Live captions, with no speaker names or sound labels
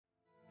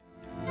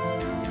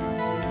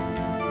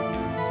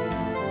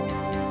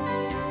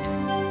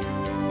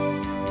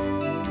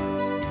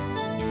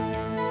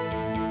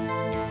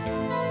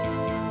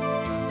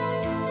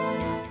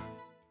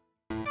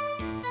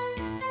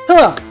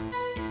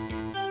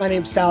My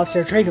name's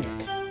Alistair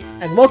Dragovic,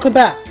 and welcome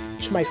back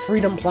to my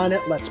Freedom Planet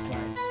Let's Play.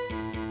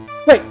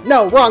 Wait,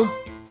 no, wrong!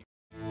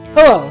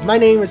 Hello, my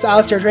name is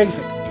Alistair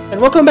Dragovic,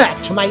 and welcome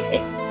back to my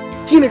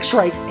Phoenix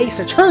Wright Ace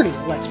Attorney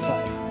Let's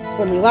Play.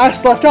 When we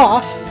last left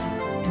off,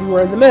 we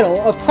were in the middle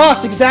of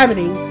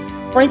cross-examining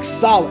Frank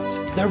Solid,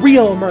 the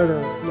real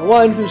murderer, the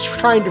one who's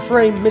trying to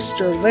frame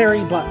Mr.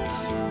 Larry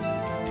Butts.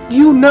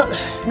 You know,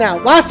 now,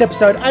 last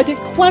episode, I did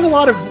quite a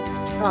lot of,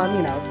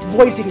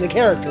 voicing the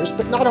characters,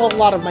 but not a whole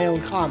lot of my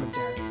own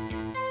commentary.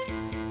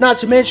 Not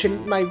to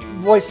mention, my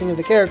voicing of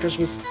the characters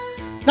was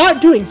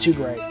not doing too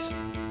great,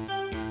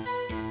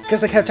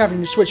 because I kept having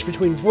to switch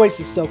between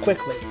voices so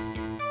quickly.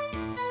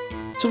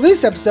 So for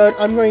this episode,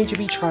 I'm going to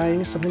be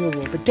trying something a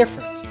little bit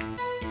different.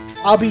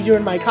 I'll be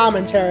doing my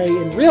commentary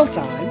in real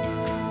time,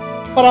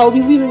 but I'll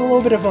be leaving a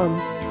little bit of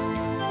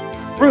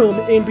room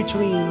in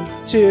between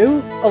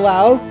to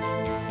allow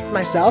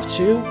myself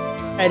to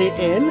edit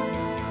in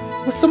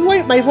with some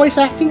my voice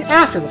acting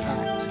after the fact.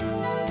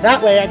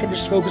 That way I can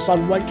just focus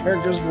on one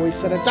character's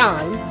voice at a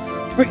time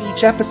for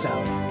each episode.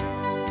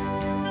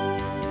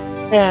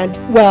 And,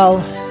 well,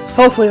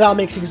 hopefully that'll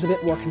make things a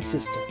bit more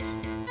consistent.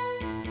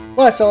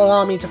 Plus, it'll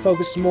allow me to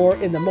focus more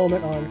in the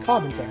moment on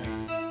commentary.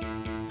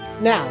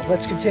 Now,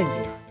 let's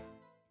continue.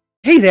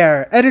 Hey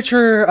there,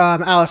 Editor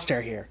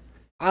Alistair here.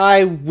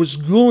 I was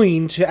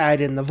going to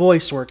add in the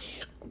voice work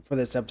for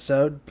this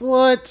episode,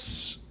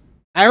 but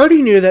I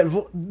already knew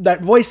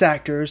that voice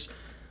actors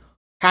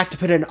had to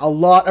put in a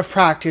lot of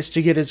practice to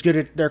get as good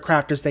at their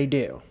craft as they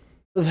do.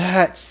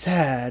 That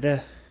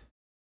said,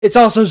 it's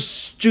also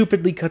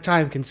stupidly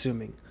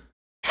time-consuming.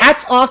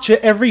 Hats off to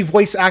every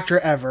voice actor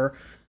ever.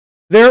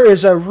 There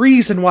is a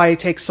reason why it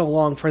takes so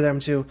long for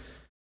them to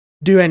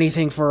do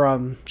anything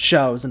for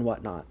shows and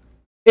whatnot.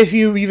 If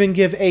you even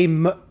give a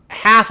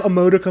half a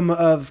modicum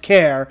of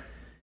care,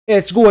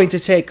 it's going to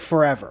take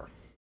forever.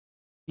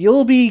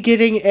 You'll be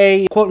getting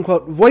a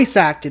quote-unquote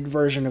voice-acted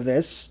version of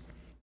this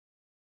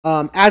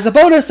as a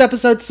bonus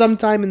episode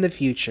sometime in the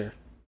future.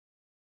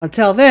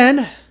 Until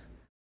then,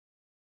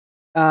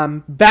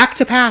 back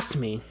to past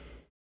me.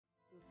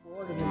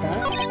 Forward and then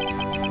back.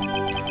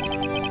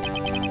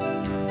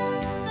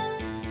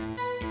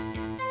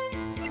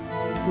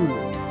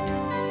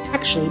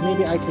 Actually,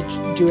 maybe I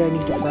could do any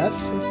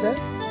depress instead.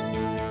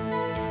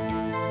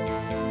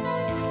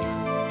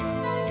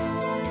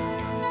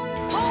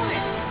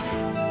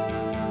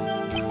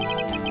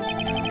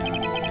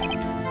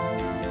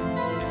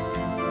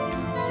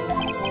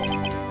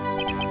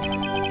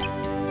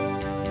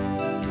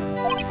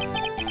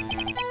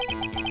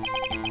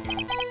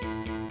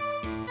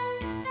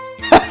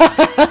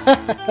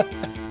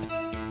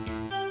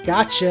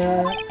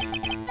 Gotcha!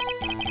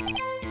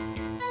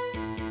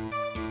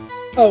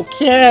 Oh,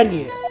 can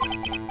you?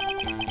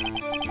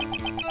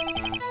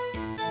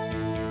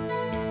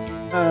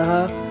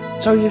 Uh-huh.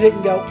 So you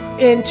didn't go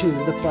into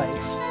the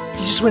place.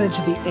 You just went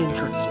into the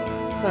entrance.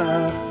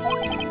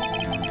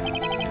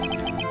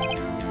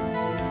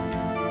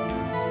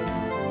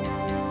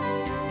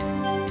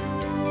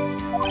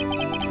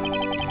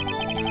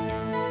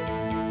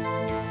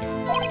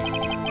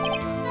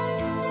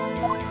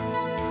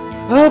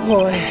 Oh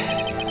boy.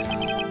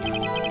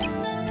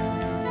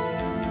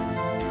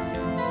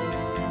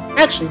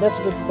 Actually, that's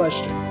a good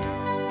question.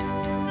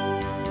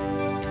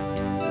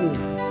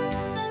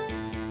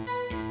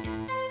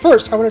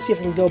 First, I want to see if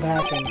I can go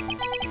back and...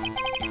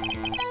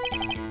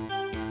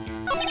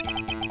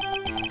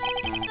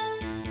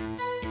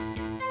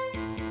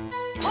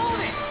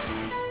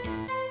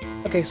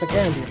 Okay, so I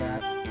can do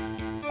that.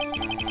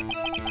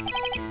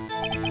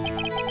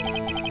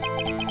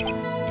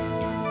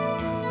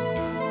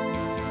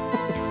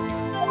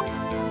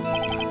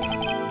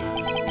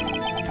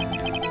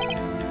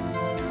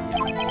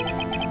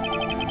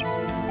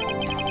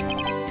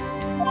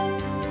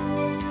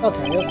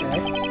 Okay.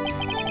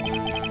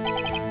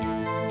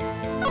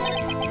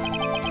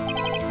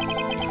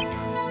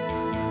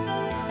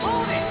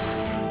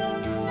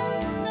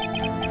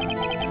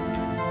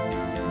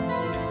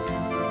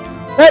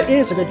 That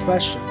is a good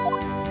question.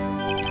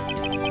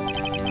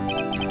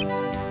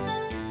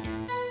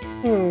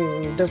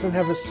 Doesn't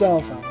have a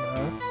cell phone,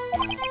 huh?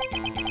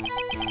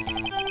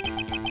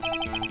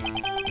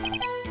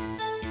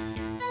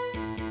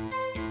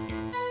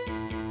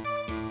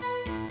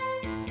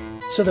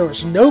 So there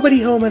was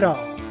nobody home at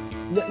all.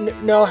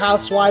 No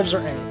housewives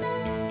or anything.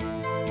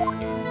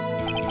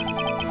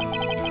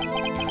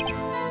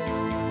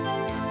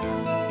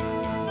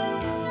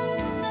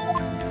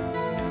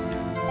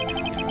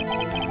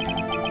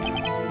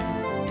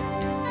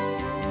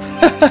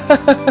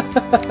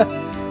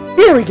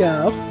 Here we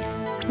go.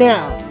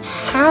 Now,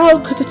 how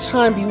could the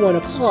time be 1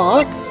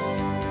 o'clock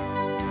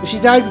if she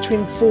died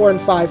between 4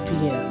 and 5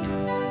 p.m.?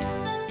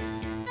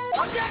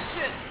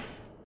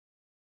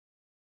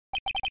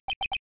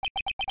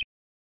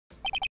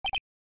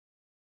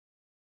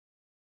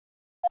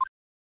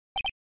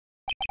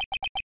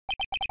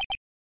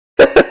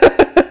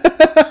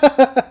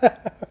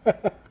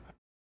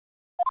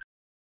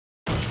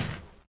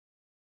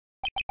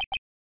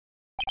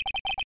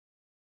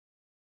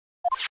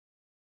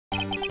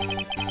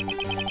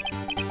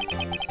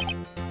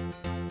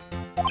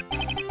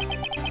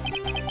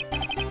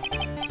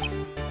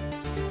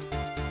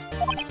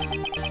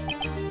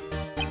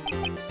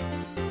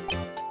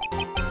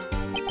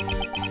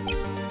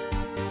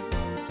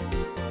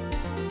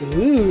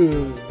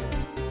 Ooh.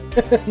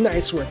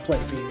 Nice wordplay,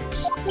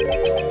 Phoenix.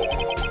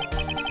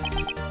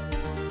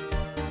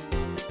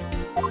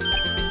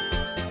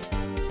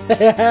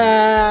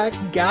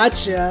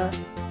 Gotcha.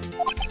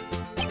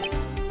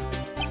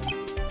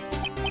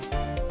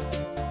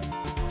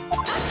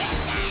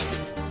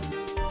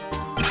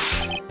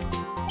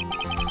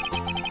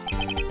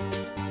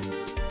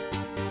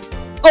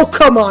 Oh,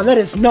 come on, that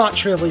is not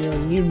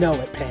Trillium. You know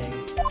it, Pang.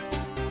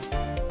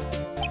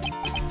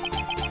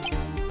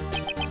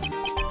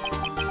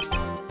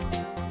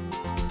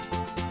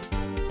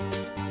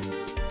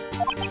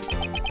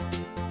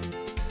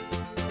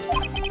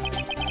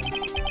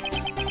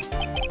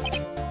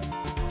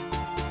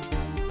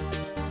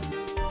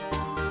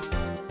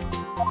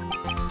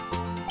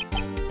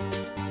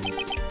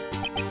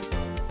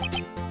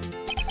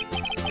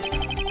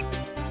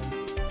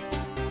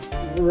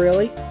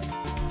 Really?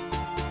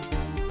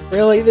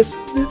 Really? This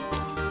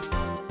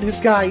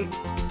guy...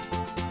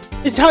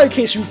 Entire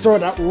case you throw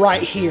it out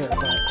right here,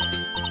 but...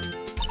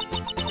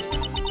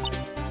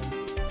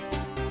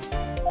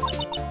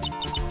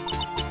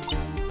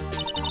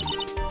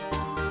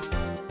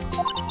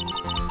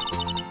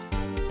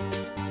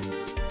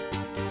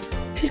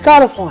 He's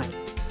got a point.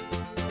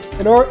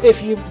 Or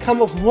if you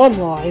come up with one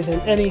lie, then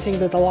anything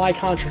that the lie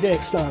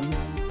contradicts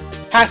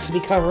has to be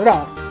covered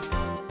up.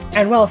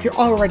 And well, if you're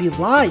already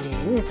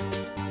lying...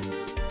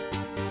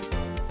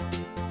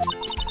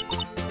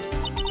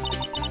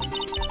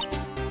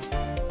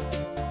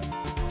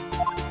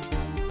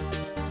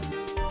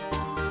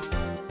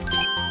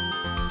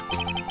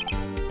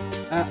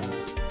 Uh-oh.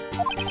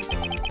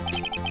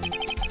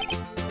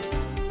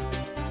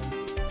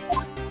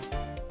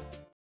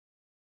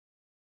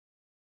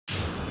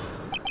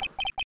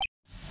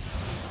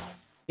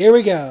 Here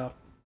we go.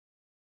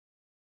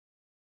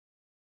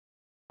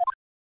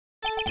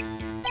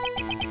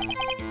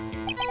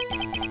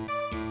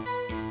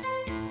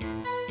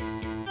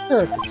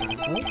 Sure, good time,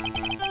 huh?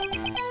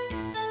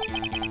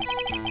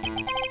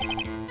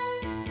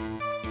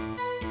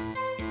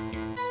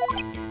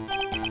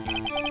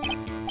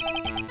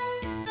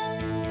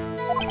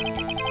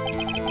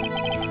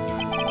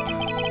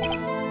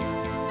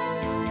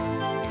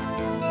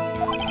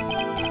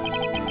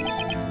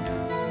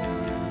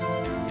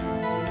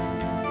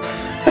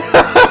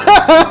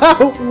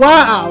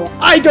 Wow!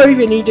 I don't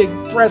even need to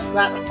press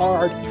that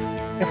hard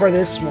for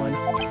this one.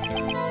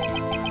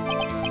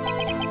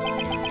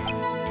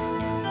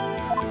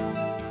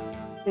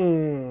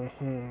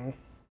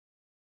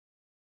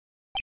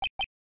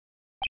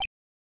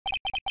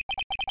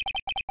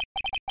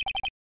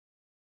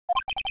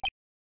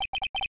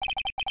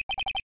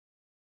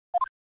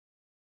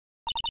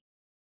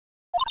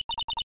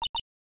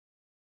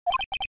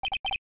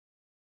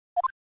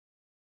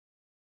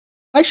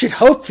 I should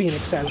hope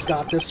Phoenix has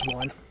got this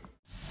one.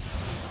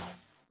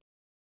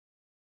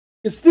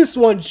 Because this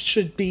one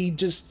should be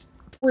just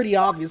pretty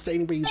obvious to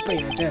anybody who's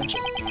paying attention.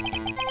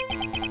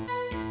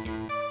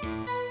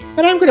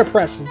 But I'm gonna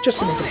press him just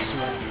to make him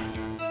sweat.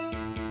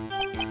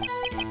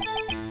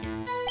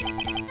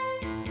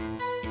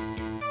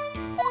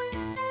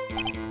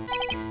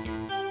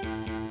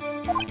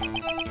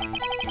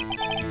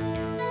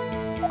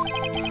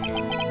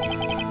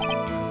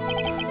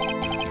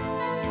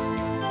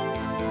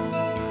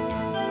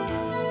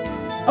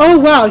 Oh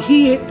wow,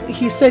 he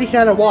said he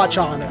had a watch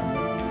on him.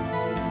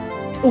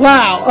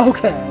 Wow,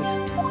 okay.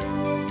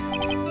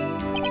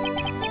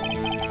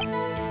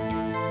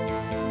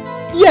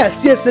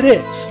 Yes, yes it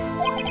is.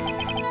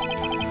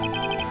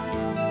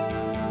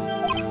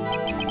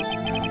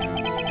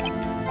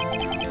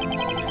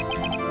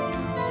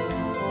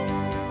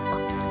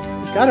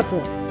 He's got a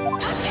point.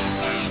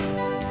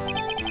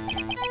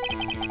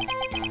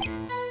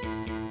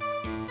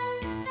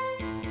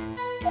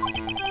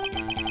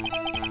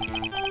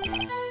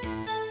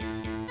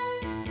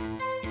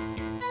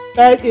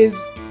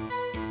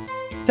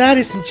 That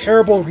is some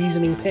terrible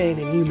reasoning pain,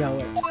 and you know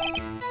it.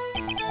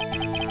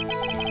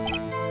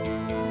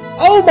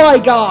 Oh my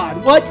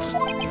god, what?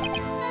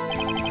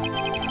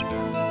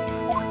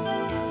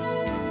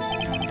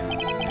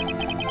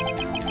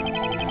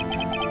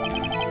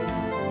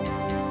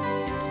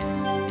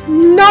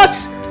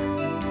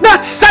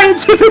 Not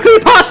scientifically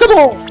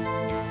possible!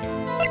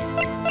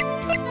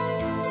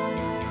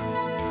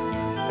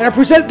 And I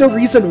present the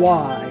reason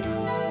why.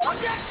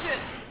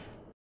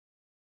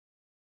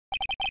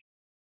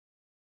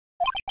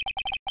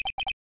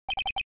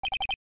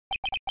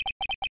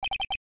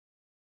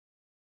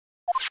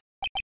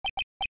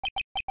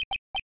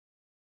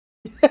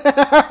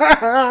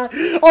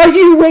 Are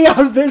you way out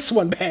of this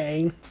one,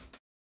 Pang?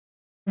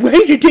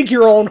 Way to dig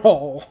your own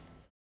hole.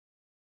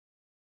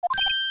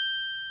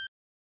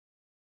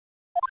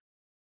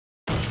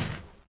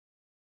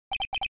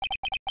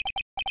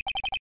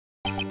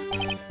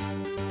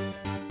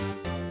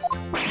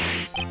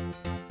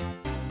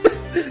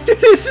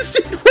 This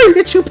is where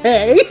did you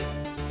pay?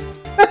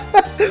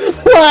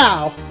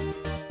 Wow.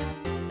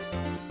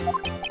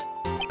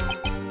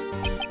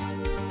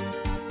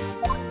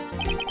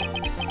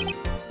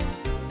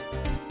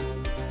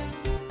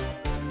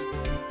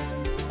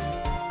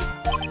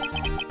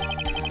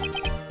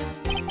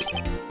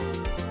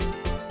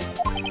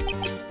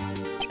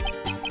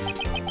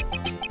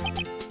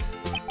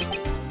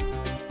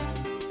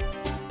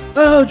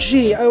 Oh,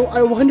 gee,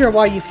 I wonder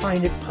why you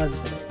find it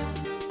puzzling.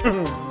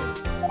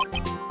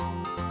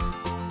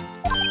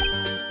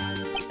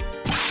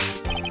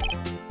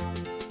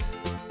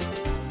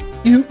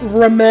 You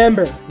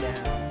remember now.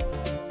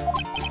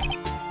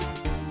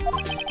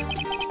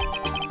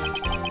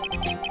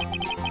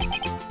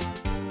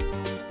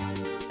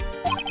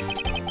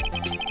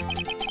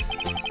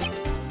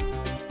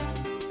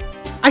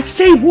 I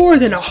say more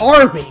than a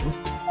harming.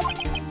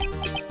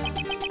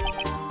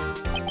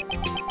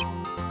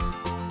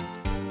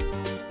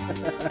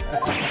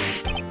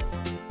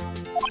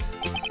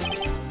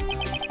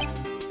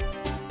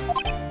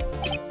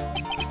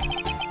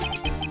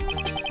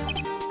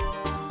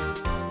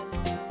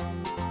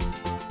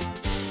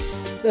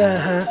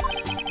 Uh-huh.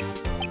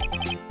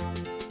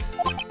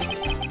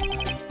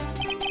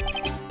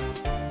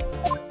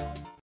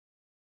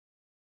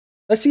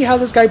 Let's see how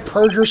this guy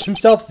perjures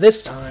himself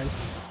this time.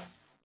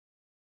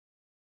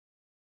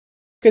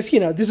 Because, you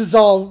know, this is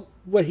all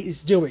what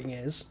he's doing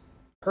is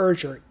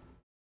perjury.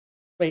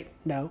 Wait,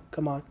 no,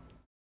 come on.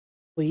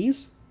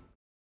 Please?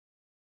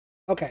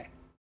 Okay.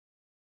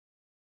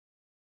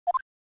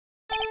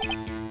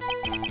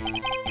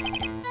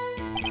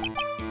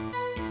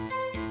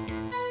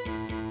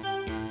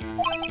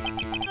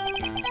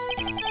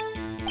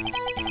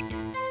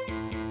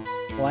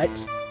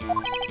 What?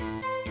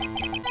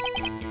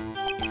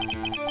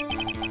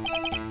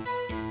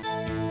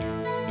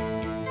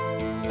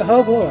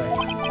 Oh boy.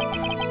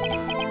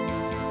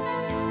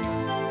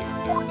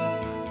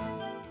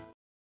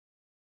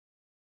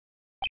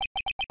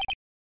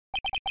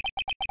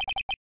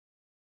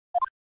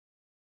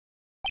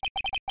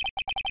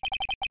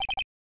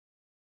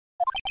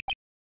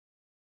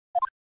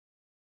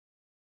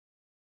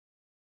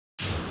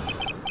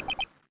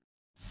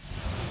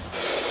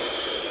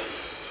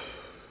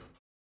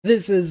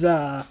 This is,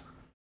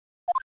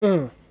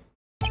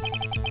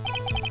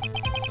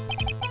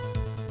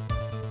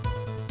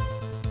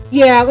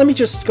 Yeah, let me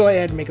just go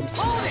ahead and make him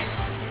smile.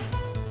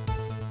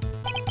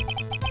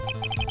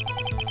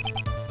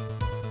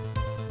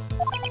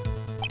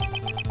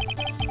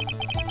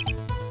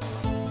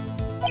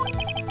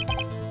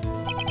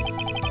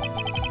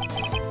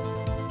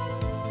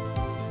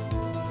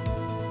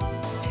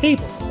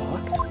 Table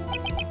clock?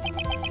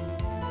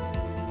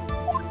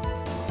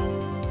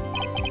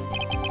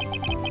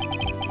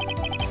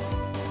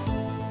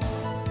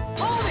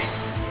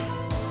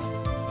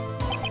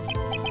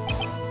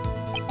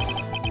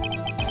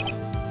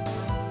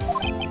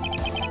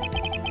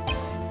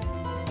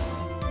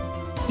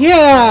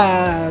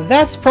 Yeah,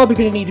 that's probably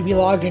going to need to be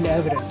logged into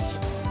evidence.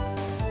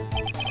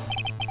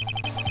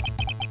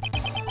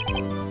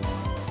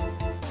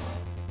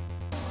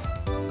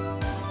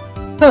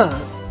 Huh.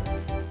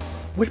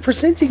 With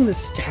presenting the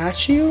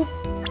statue?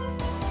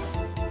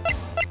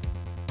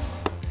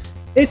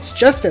 It's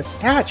just a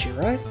statue,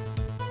 right?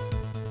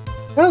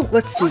 Well,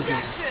 let's see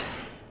here.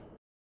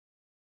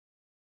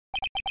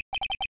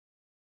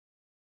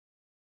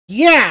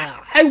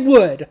 Yeah, I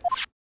would.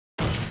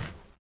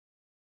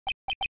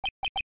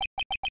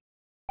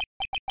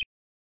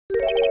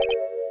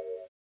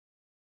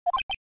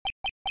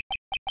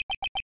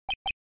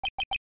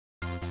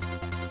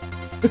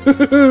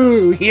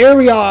 Here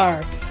we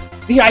are!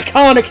 The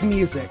iconic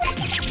music!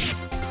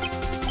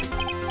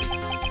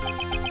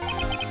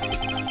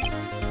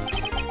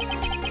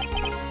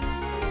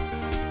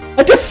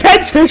 A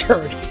defense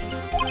attorney!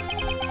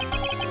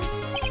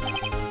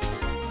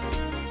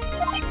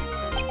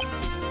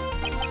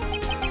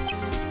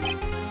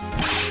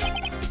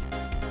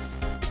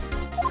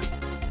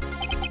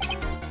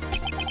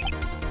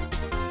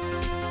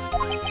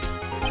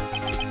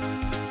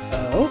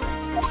 Oh?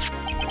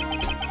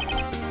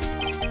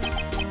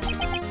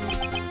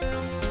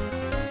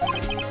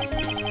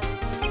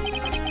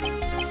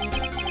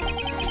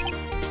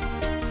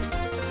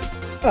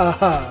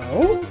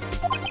 Oh?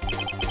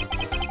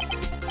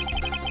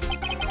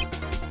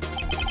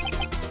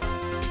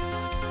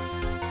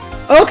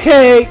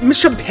 Okay,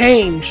 Mr.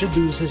 Payne should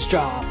lose his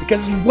job,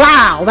 because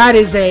wow, that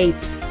is a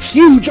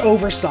huge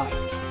oversight.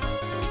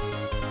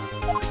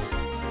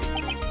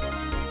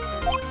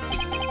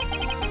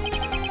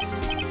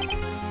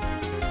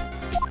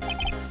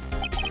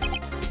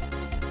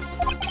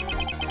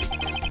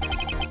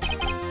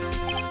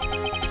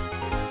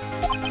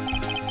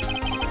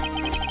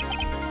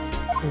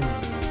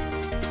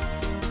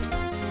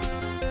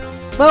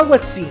 Well,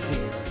 let's see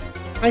here.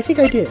 I think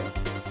I do.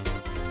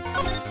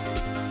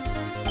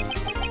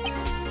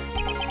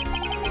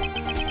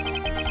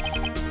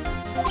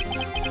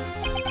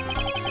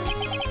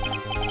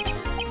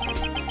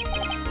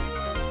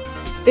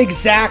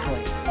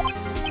 Exactly.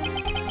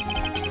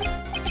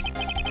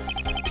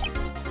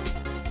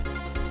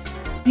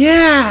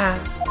 Yeah.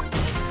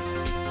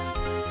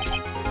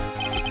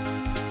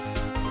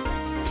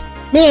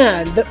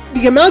 Man,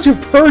 the amount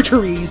of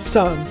perjuries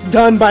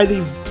done by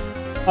the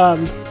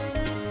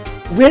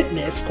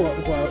witness, quote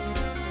unquote,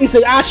 is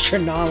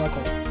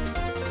astronomical.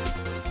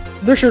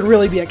 There should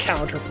really be a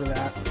counter for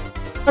that.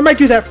 I might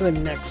do that for the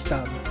next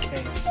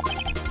case.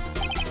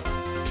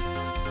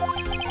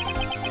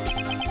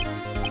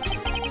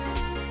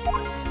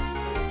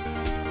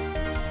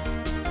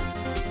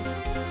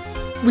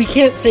 we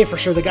can't say for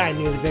sure the guy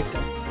knew the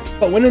victim.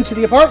 But went into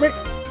the apartment?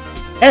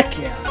 Heck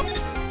yeah.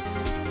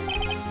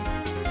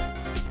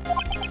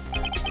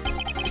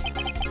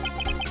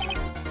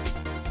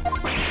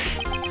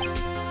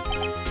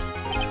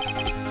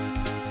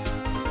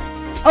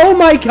 Oh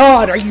my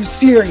god, are you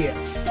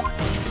serious?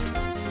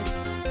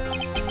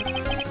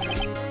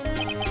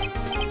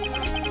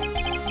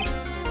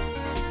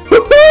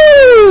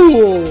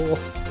 Woohoo!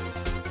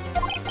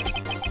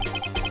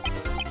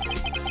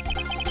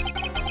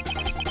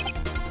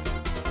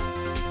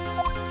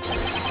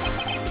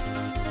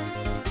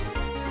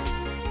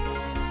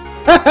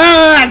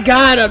 Haha! I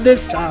got him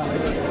this time!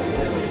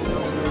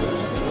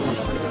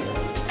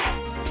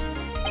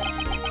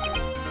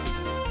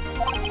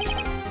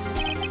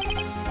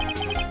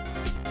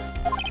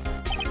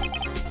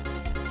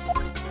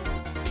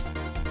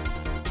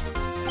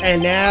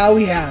 And now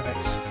we have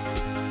it.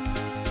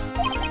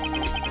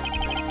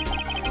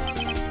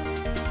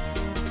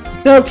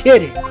 No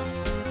kidding.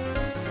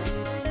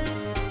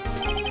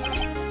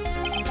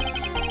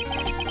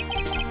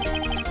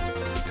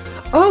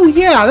 Oh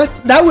yeah,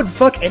 that would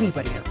fuck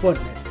anybody up,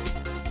 wouldn't it?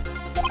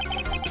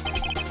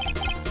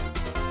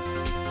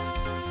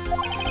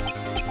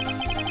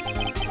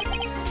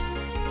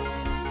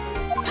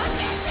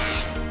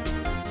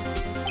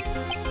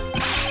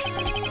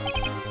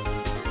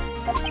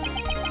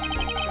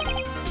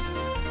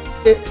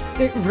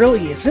 It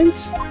really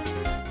isn't?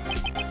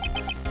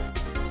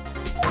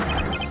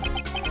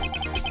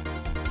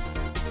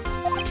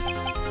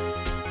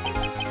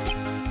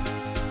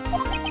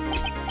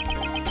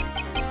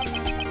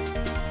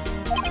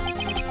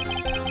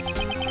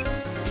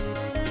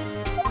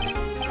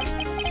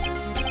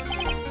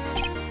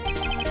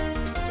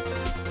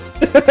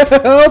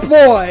 Oh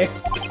boy!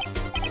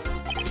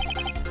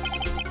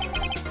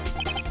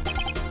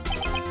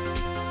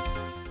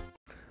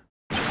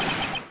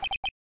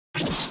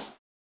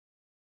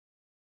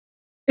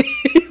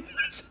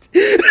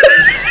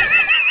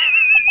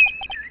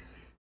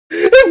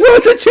 It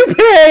wasn't to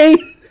pay!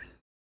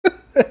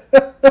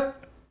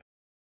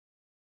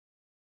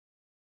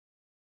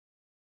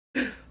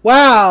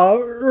 Wow,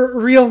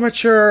 real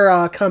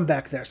mature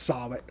comeback there,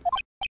 saw it.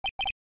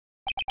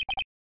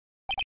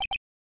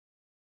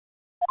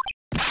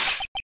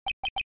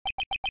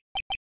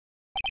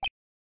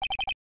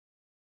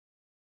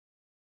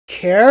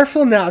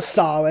 Careful now,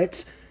 saw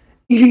it.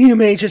 You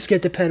may just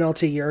get the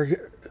penalty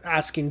you're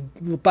asking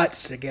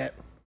butts to get.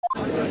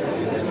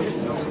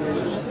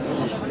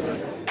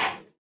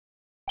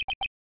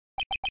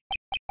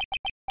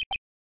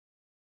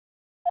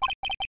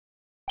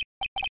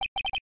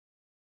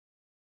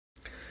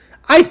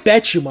 I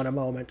bet you want a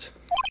moment.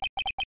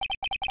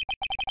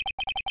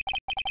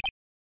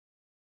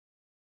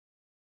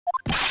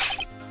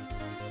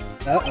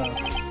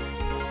 Uh-oh.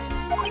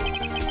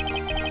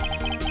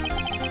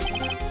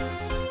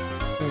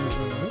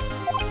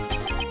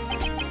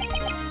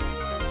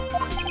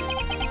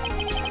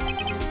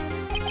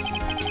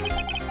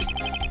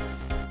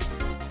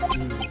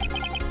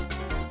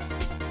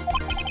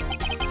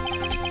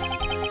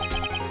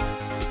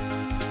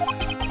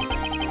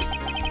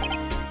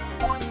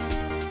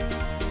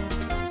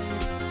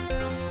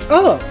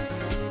 Oh!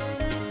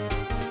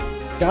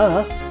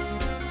 Duh.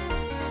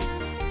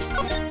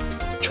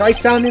 Try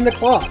sounding the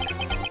clock.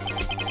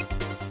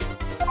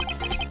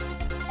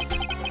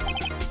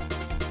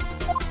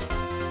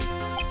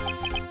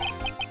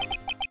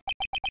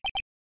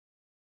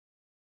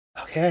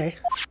 Okay.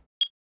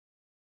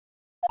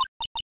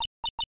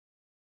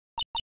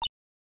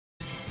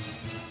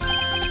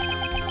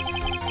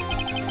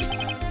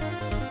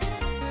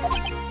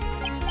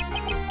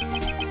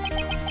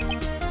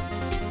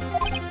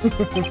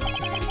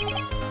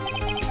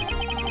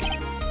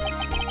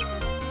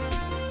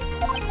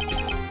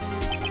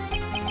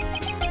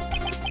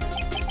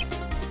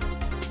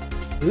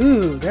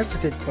 Ooh, that's a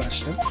good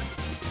question.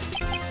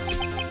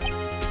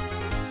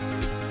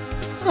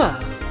 Huh.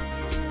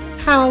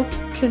 How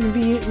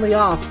conveniently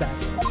off that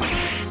is.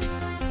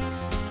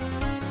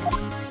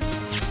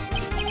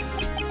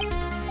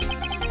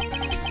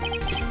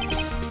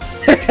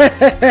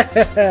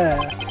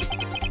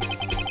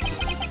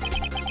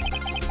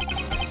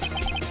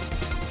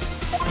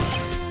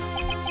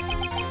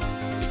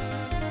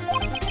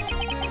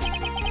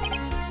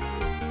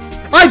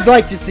 I'd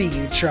like to see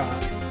you try.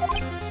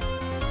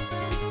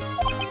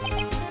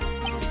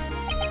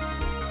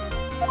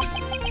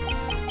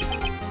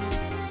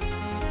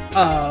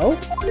 Oh.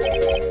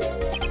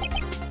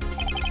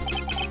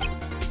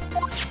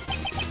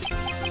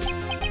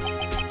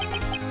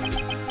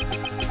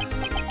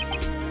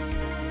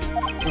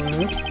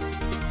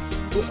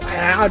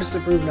 I'll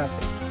disapprove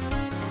nothing.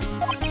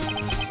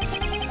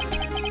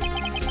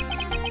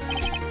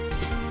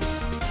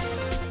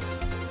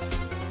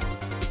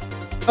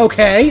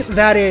 Okay,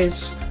 that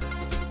is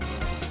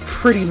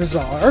pretty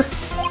bizarre.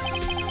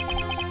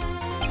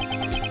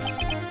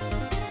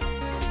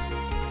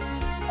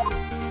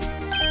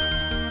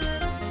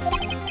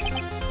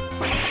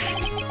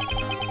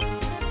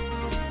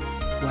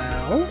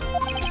 Well,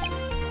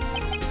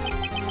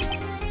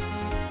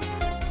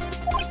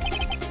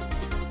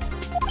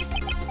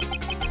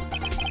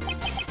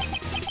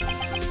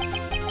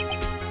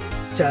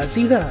 Does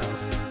he, though?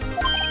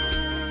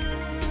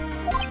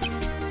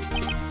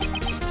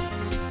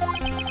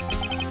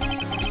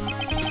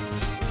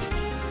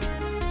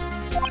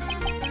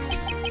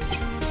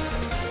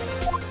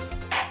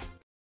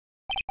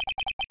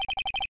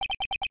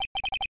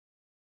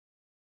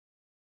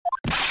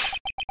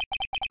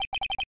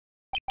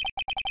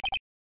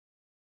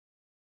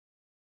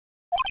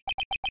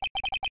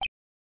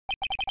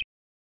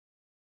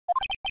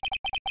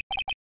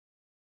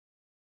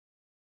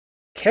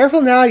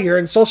 Careful now, you're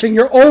insulting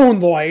your own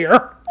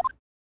lawyer!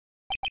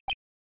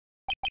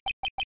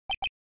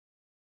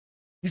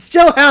 You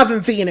still have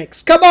him,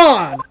 Phoenix! Come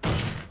on!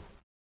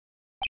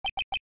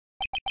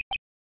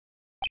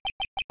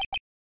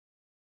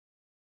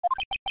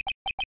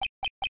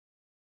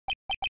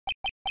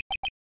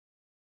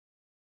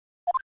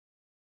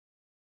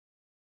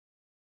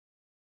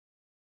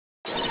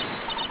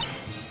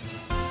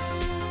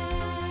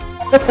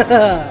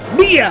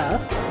 Mia!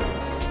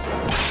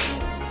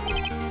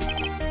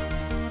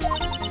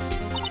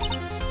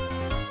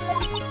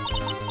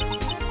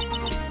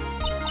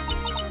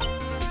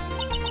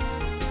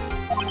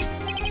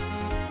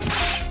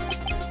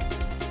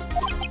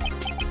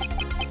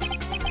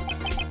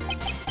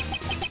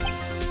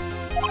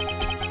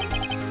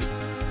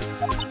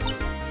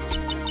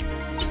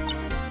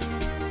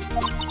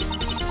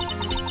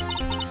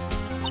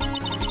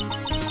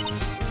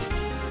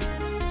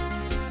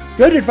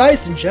 Good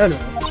advice in general.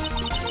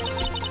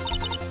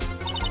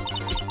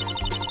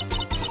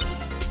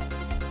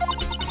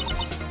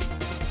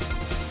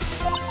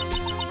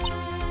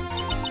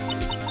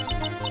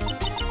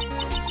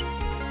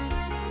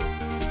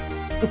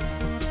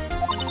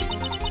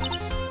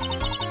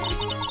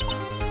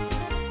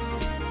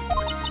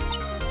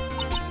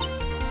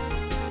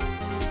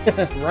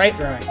 Right.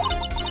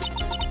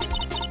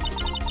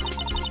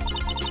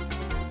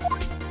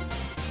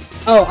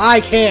 Oh,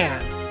 I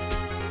can.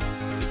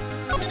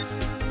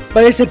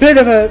 But it's a bit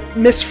of a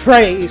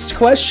misphrased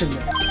question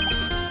there.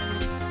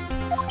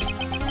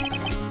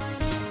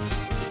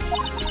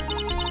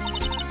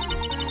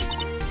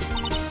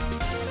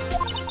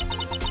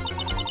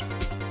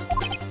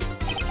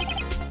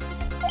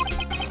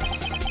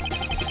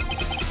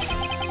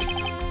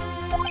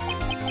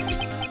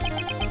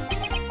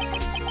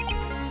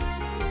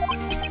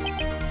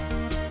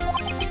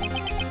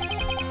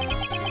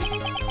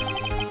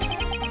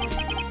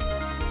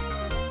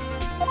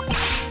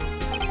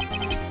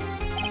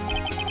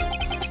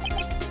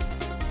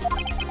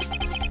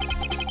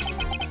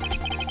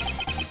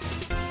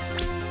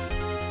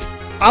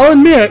 I'll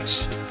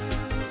admit,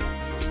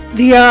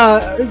 the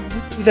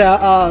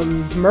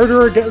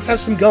murderer does have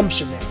some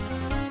gumption there.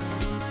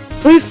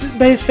 At least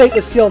his fate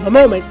was sealed the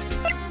moment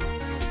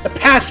the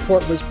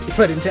passport was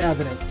put into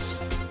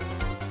evidence.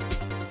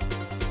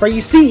 But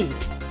you see,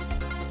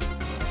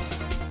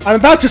 I'm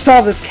about to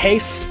solve this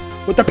case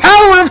with the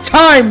power of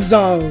time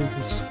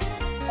zones!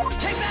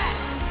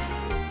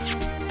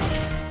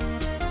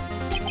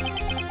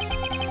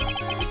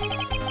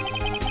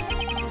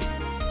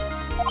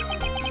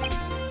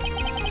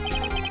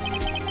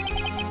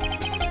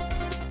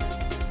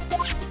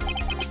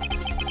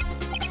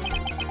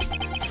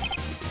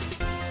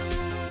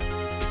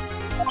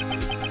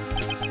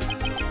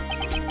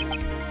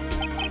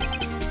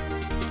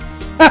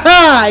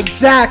 Haha,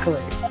 exactly!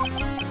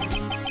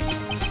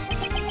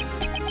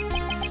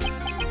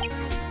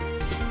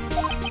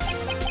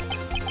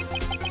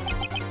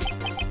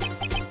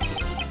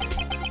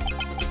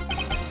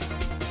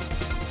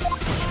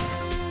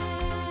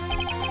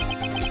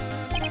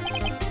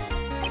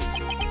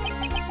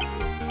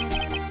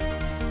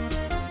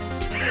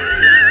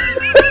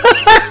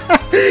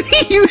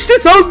 He used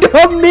his own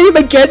dumb name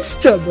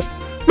against him!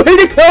 Way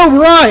to go,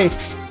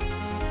 Wright!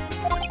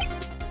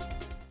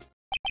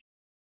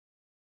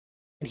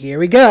 And here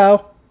we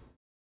go.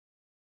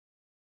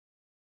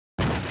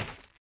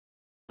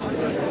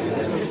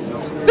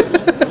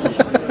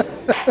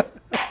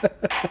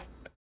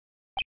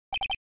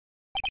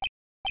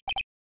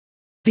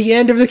 The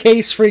end of the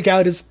case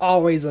freakout is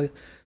always a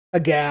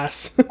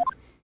gas.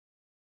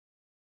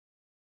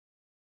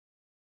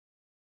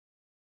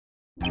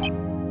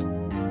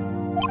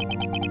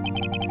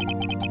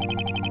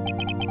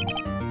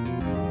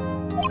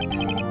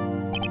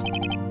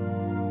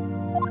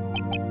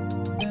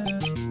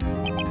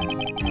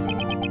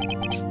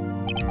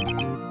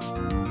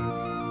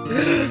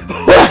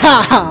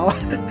 Wow!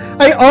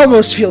 I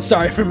almost feel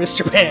sorry for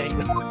Mr. Payne.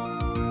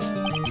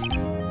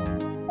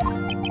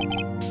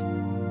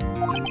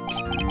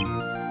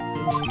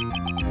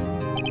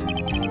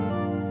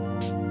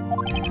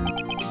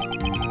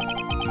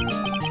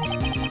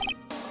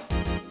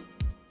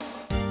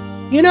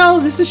 You know,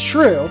 this is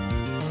true.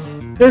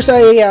 There's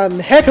a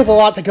heck of a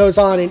lot that goes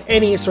on in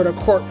any sort of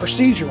court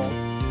procedural.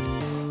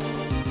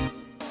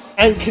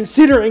 And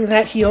considering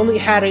that he only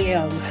had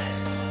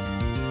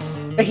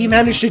that he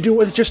managed to do it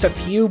with just a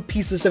few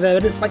pieces of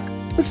evidence, like,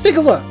 let's take a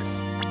look.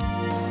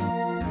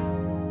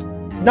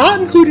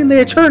 Not including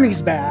the attorney's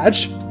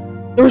badge,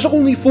 there was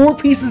only 4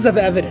 pieces of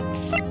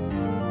evidence.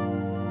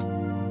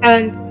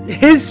 And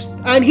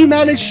he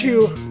managed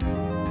to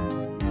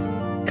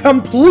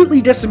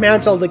completely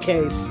dismantle the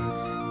case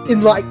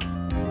in like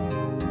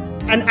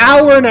an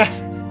hour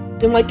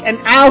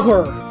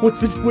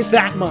with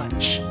that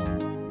much.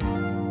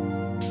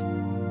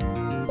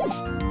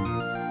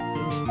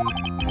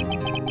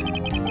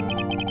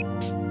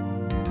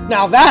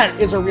 Now that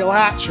is a real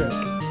hat trick.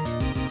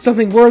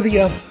 Something worthy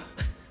of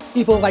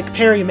people like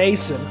Perry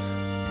Mason.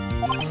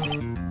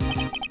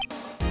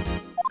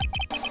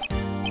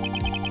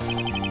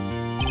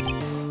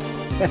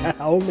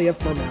 Only a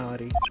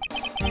formality.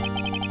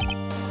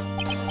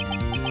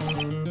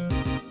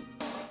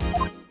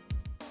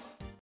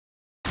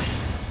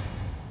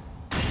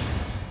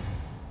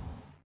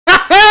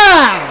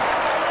 Ha-ha!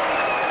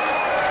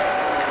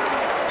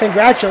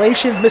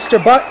 Congratulations,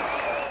 Mr.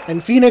 Butts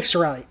and Phoenix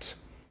Wright.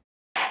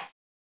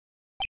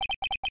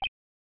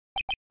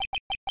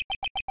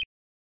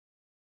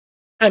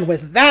 And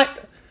with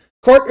that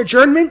court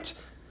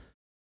adjournment,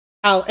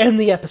 I'll end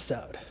the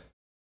episode.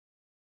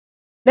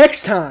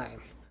 Next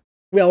time,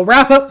 we'll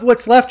wrap up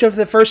what's left of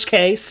the first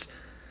case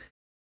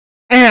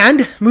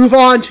and move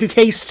on to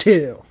case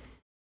 2.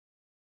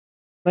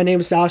 My name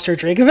is Alistair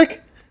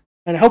Dragovic,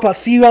 and I hope I'll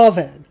see you all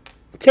then.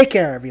 Take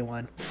care,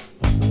 everyone.